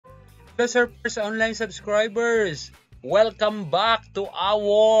Hello, SirParts online subscribers. Welcome back to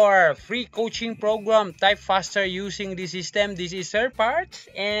our free coaching program. Type faster using the system. This is SirParts,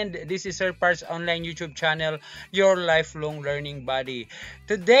 and this is SirParts online YouTube channel, your lifelong learning buddy.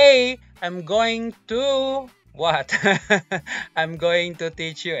 Today, I'm going to what? I'm going to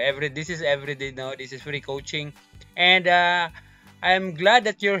teach you This is everyday. No, this is free coaching, and I'm glad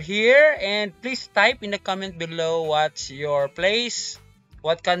that you're here. And please type in the comment below what's your place.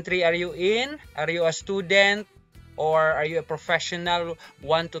 What country are you in? Are you a student or are you a professional?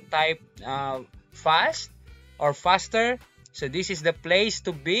 Want to type fast or faster? So this is the place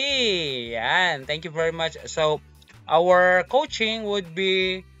to be. And thank you very much. So our coaching would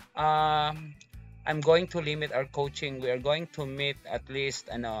be I'm going to limit our coaching. We are going to meet at least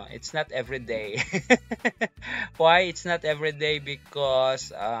it's not every day. Why it's not every day?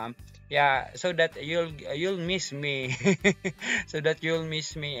 Because yeah, so that you'll miss me. So that you'll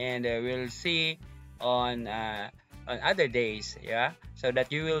miss me, and we'll see on other days, yeah, so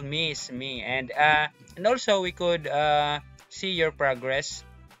that you will miss me, and also we could see your progress.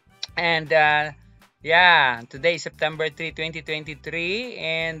 And yeah, today is September 3, 2023,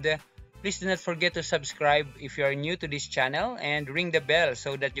 and please do not forget to subscribe if you are new to this channel, and ring the bell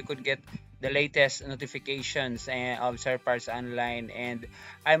so that you could get the latest notifications of SirParts Online. And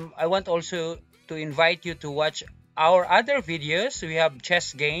I want also to invite you to watch our other videos. We have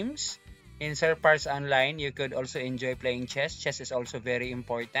chess games in SirParts Online. You could also enjoy playing chess. Chess is also very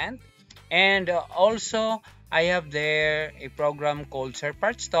important. And also, I have there a program called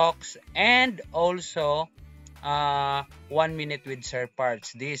SirParts Talks, and also 1 minute with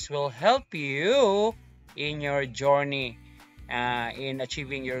SirParts. This will help you in your journey in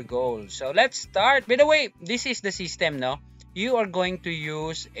achieving your goals. So let's start. By the way, this is the system, no? You are going to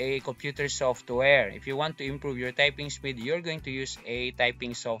use a computer software. If you want to improve your typing speed, you're going to use a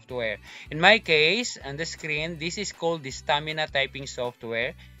typing software. In my case, on the screen, this is called the Stamina typing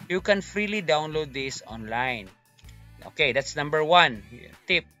software. You can freely download this online. Okay, that's number one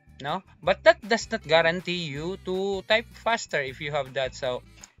tip, no? But that does not guarantee you to type faster if you have that. So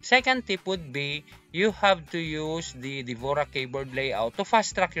second tip would be you have to use the DVORAK keyboard layout to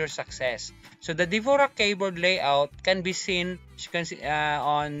fast track your success. So the DVORAK keyboard layout can be seen, as you can see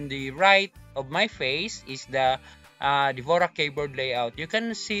on the right of my face is the DVORAK keyboard layout. You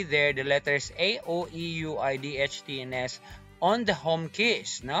can see there the letters A, O, E, U, I, D, H, T, and S on the home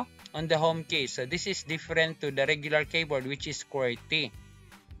keys, no? On the home keys. So this is different to the regular keyboard, which is QWERTY.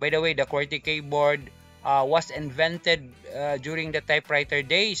 By the way, the QWERTY keyboard was invented during the typewriter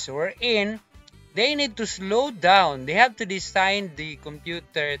days, wherein they need to slow down. They have to design the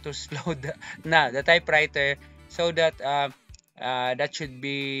computer to slow down the typewriter, so that that should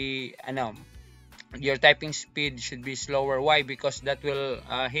be your typing speed should be slower. Why? Because that will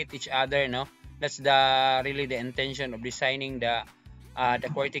hit each other, no? That's really the intention of designing the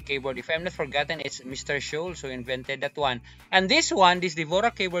QWERTY keyboard. If I'm not forgotten, it's Mr. Scholl who invented that one. And this one, this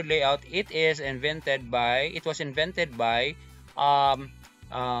DVORAK keyboard layout, it was invented by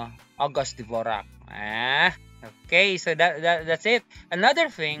August DVORAK. Okay, so that's it. Another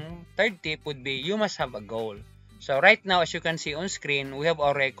thing, third tip would be you must have a goal. So right now, as you can see on screen, we have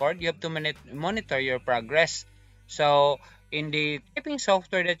our record. You have to monitor your progress. So in the typing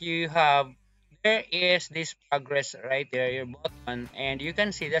software that you have, there is this progress right there, your button, and you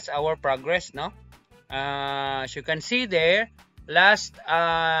can see that's our progress, no? As you can see there, last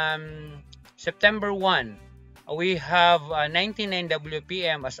September 1, we have 99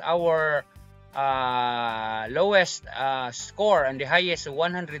 WPM as our lowest score, and the highest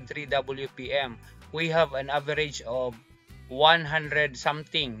 103 WPM. We have an average of 100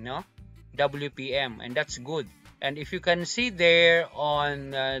 something, no? WPM, and that's good. And if you can see there on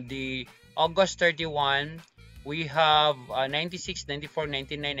the August 31, we have 96, 94,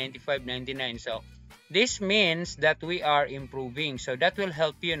 99, 95, 99. So this means that we are improving. So that will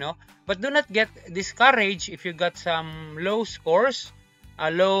help you, no? But do not get discouraged if you got some low scores,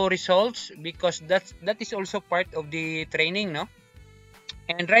 low results, because that is also part of the training, no?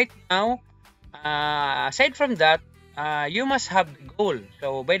 And right now, aside from that, you must have the goal.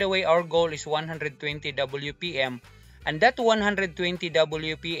 So by the way, our goal is 120 WPM, and that 120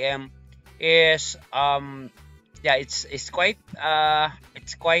 WPM is yeah, it's quite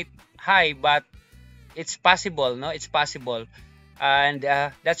high, but it's possible, no? It's possible. And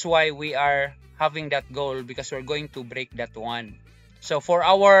that's why we are having that goal, because we're going to break that one. So for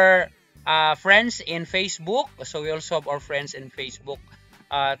our friends in Facebook, so we also have our friends in Facebook,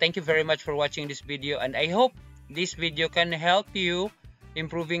 thank you very much for watching this video, and I hope this video can help you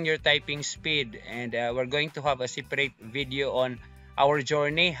improving your typing speed. And we're going to have a separate video on our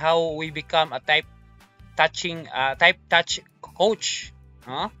journey, how we become a type touch coach.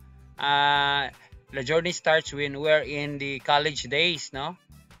 No? The journey starts when we're in the college days, no?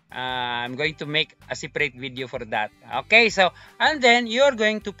 I'm going to make a separate video for that. Okay, so and then you're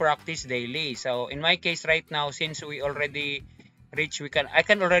going to practice daily. So in my case right now, since we already reach, I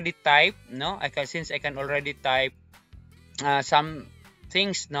can already type, no? Since I can already type some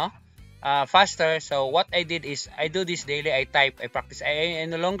things, no? Faster. So what I did is I do this daily. I type, I practice. I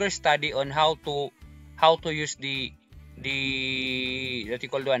no longer study on how to use the what you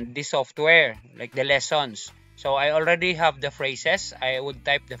call one, the software, like the lessons. So I already have the phrases. I would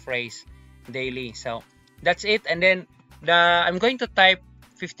type the phrase daily. So that's it. And then I'm going to type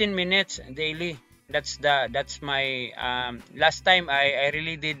 15 minutes daily. That's my last time I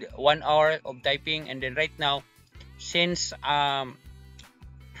really did 1 hour of typing. And then right now, since I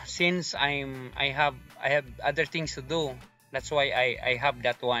have other things to do, that's why I have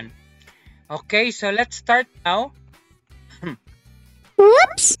that one. Okay, so let's start now.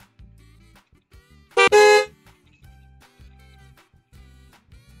 Whoops!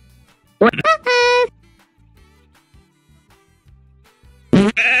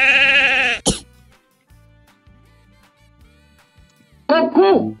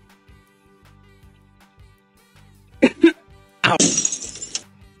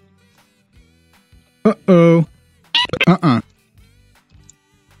 Uh-oh. Uh-uh.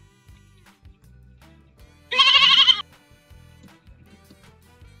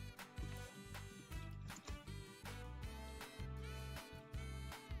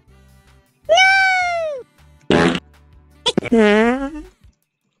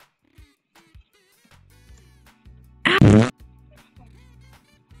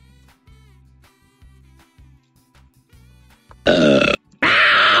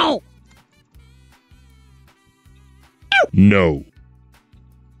 Ow! No.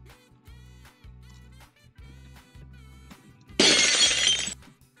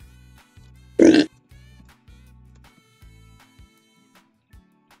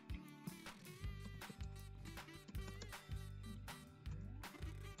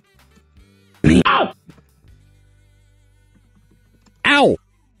 Ow! Ow!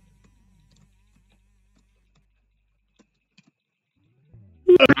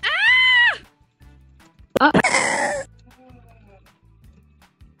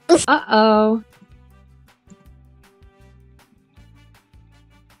 Uh-oh.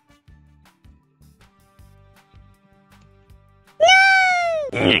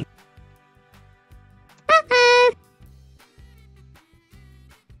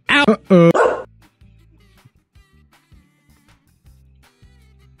 No!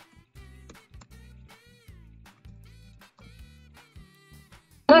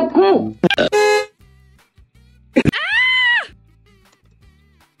 Uh-oh.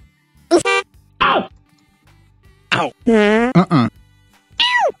 Ow! Ow! Uh-uh.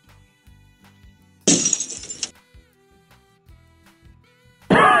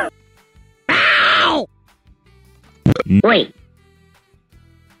 Ow! Wait.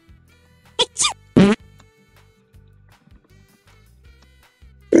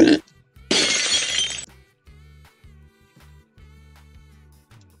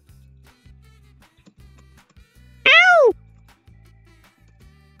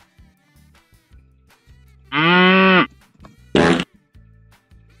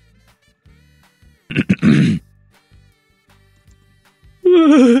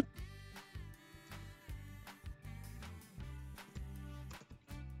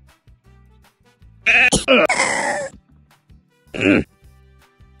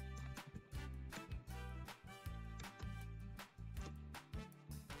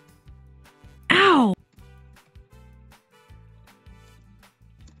 Ow!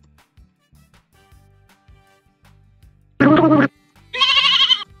 Ow!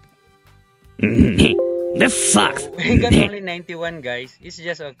 The fuck? We got only 91, guys. It's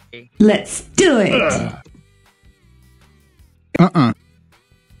just okay. Let's do it. Uh-uh.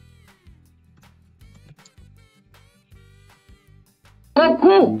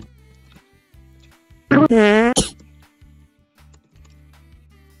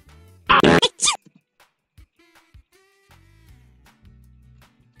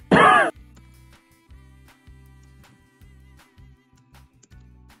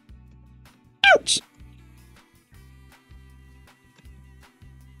 Ouch!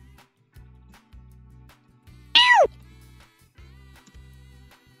 Ow!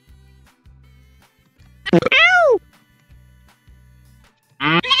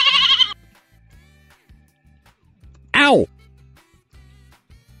 Ow!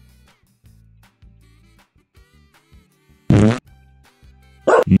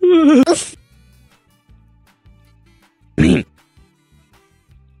 Ow!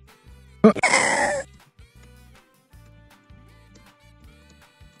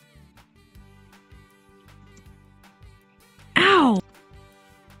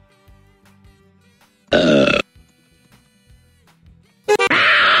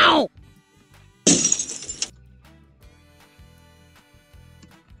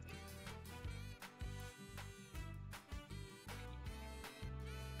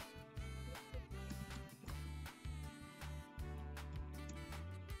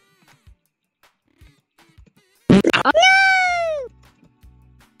 Ow!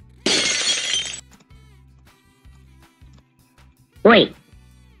 Wait.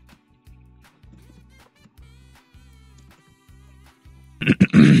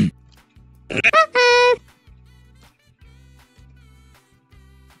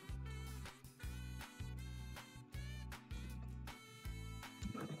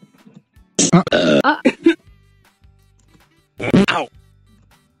 Ow.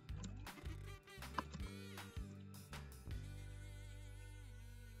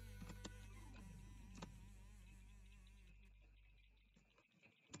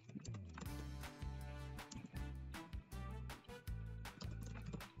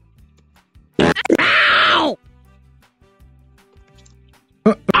 Ow!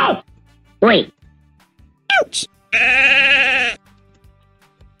 Ow! Wait. Ouch!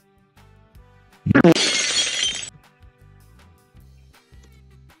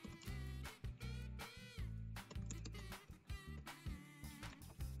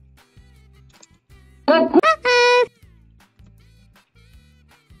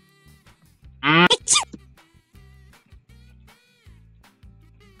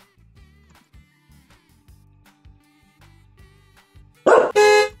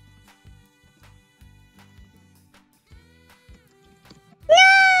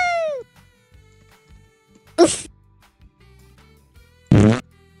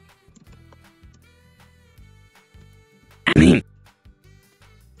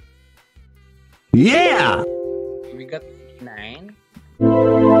 Yeah! We got 9.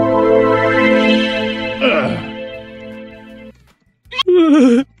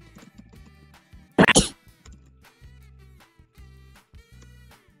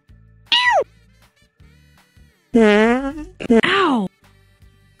 Ow!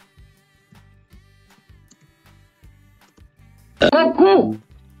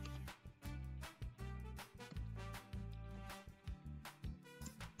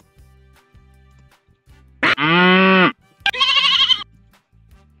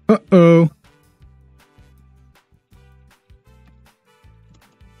 Uh-oh.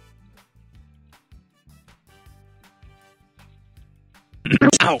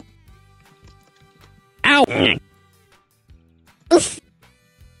 Ow! Ow!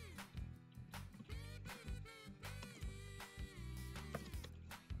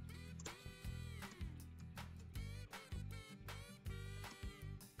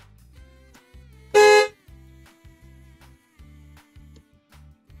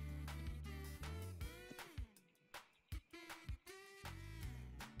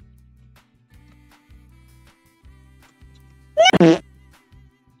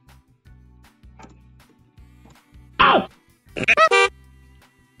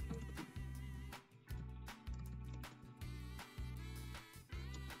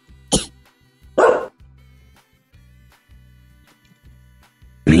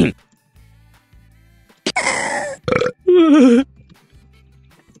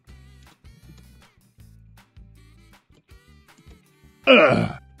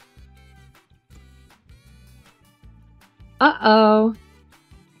 Uh-oh.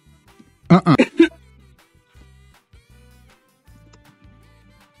 Uh-uh.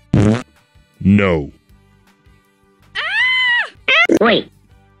 No. Wait.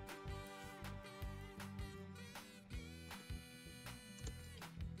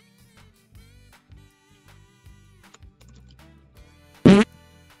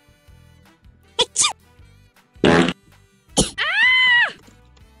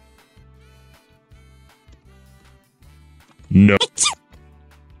 No.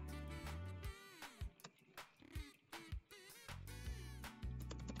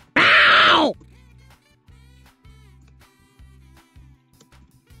 Ow!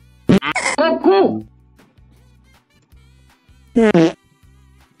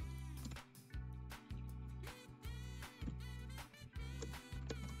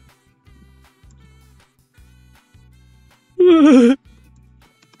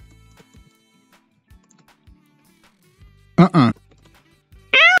 Uh-uh.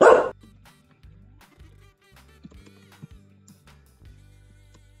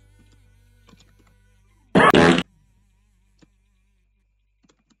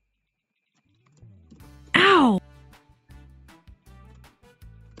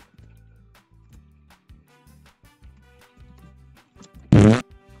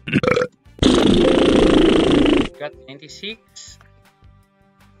 Got 96.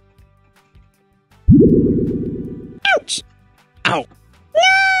 Ouch! Ow!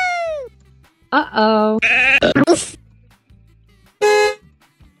 Uh-oh.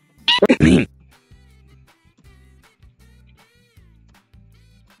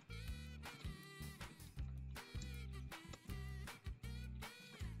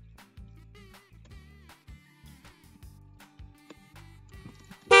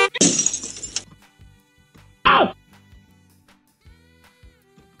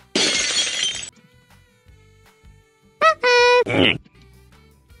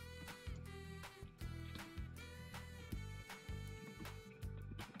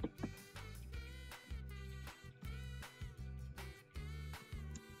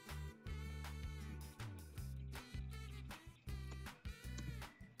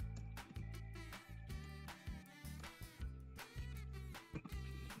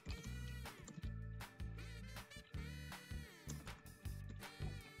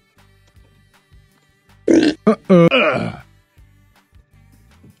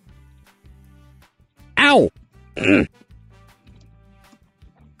 Ow! Ow!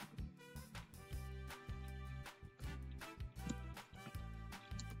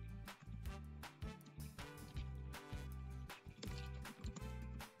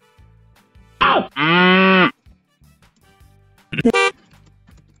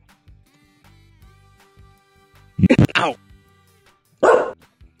 Ow! Ow!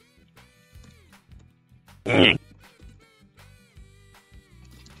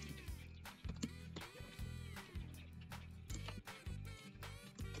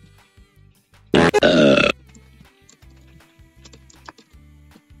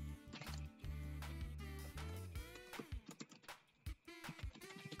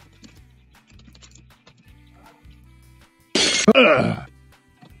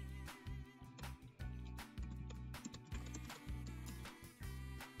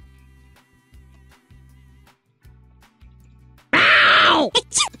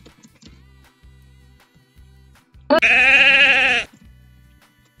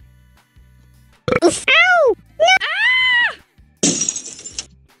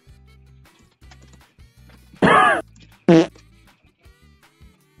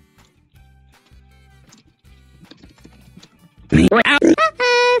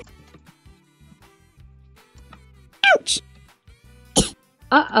 Ouch!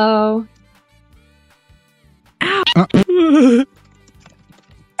 Uh-oh.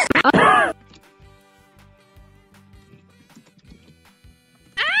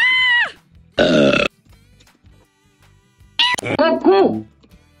 Ow!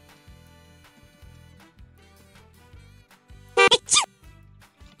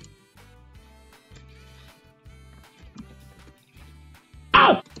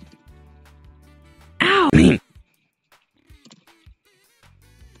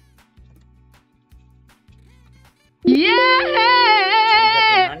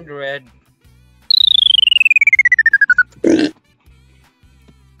 Yeah! 100.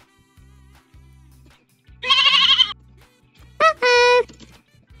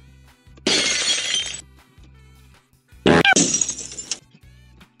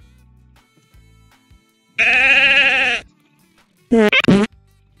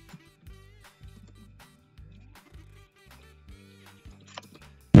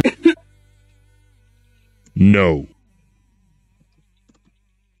 No.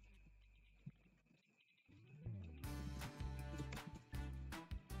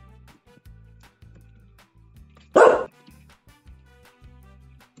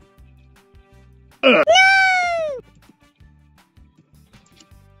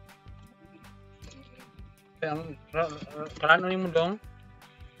 Kalano ni mo dong?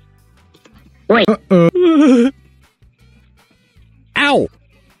 Ow!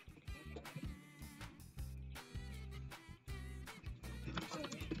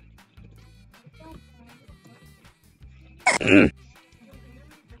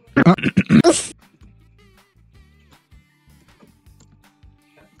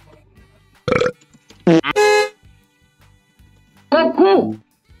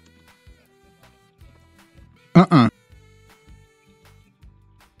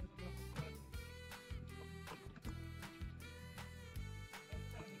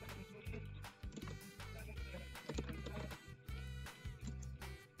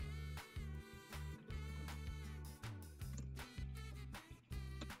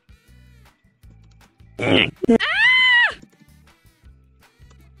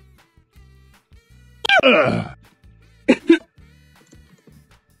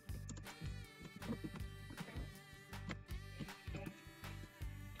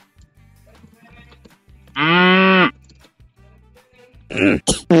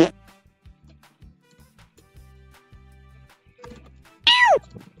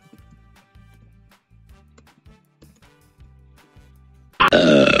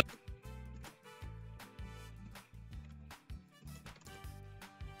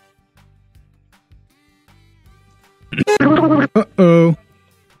 Uh-oh.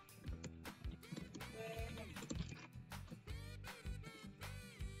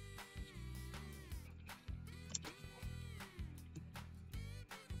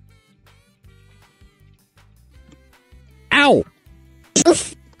 Ow!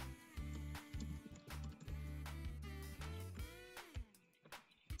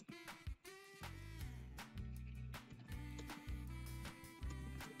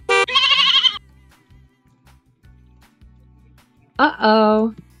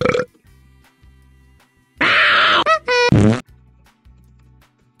 Uh-oh.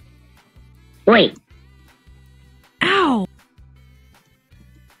 Wait. Ow!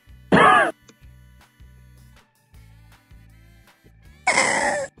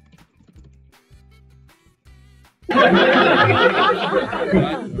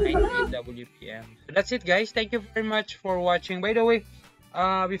 WPM. So that's it, guys. Thank you very much for watching. By the way,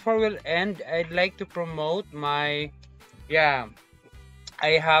 before we'll end, I'd like to promote my,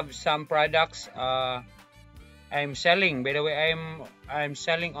 I have some products I'm selling. By the way, I'm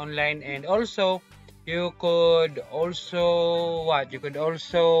selling online, and also you could also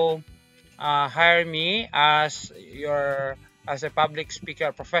hire me as a public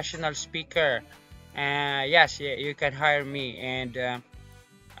speaker, professional speaker. Yes, you can hire me, and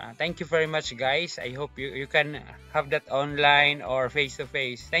thank you very much, guys. I hope you can have that online or face to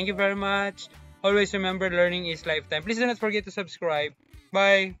face. Thank you very much. Always remember, learning is lifetime. Please do not forget to subscribe.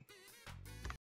 Bye.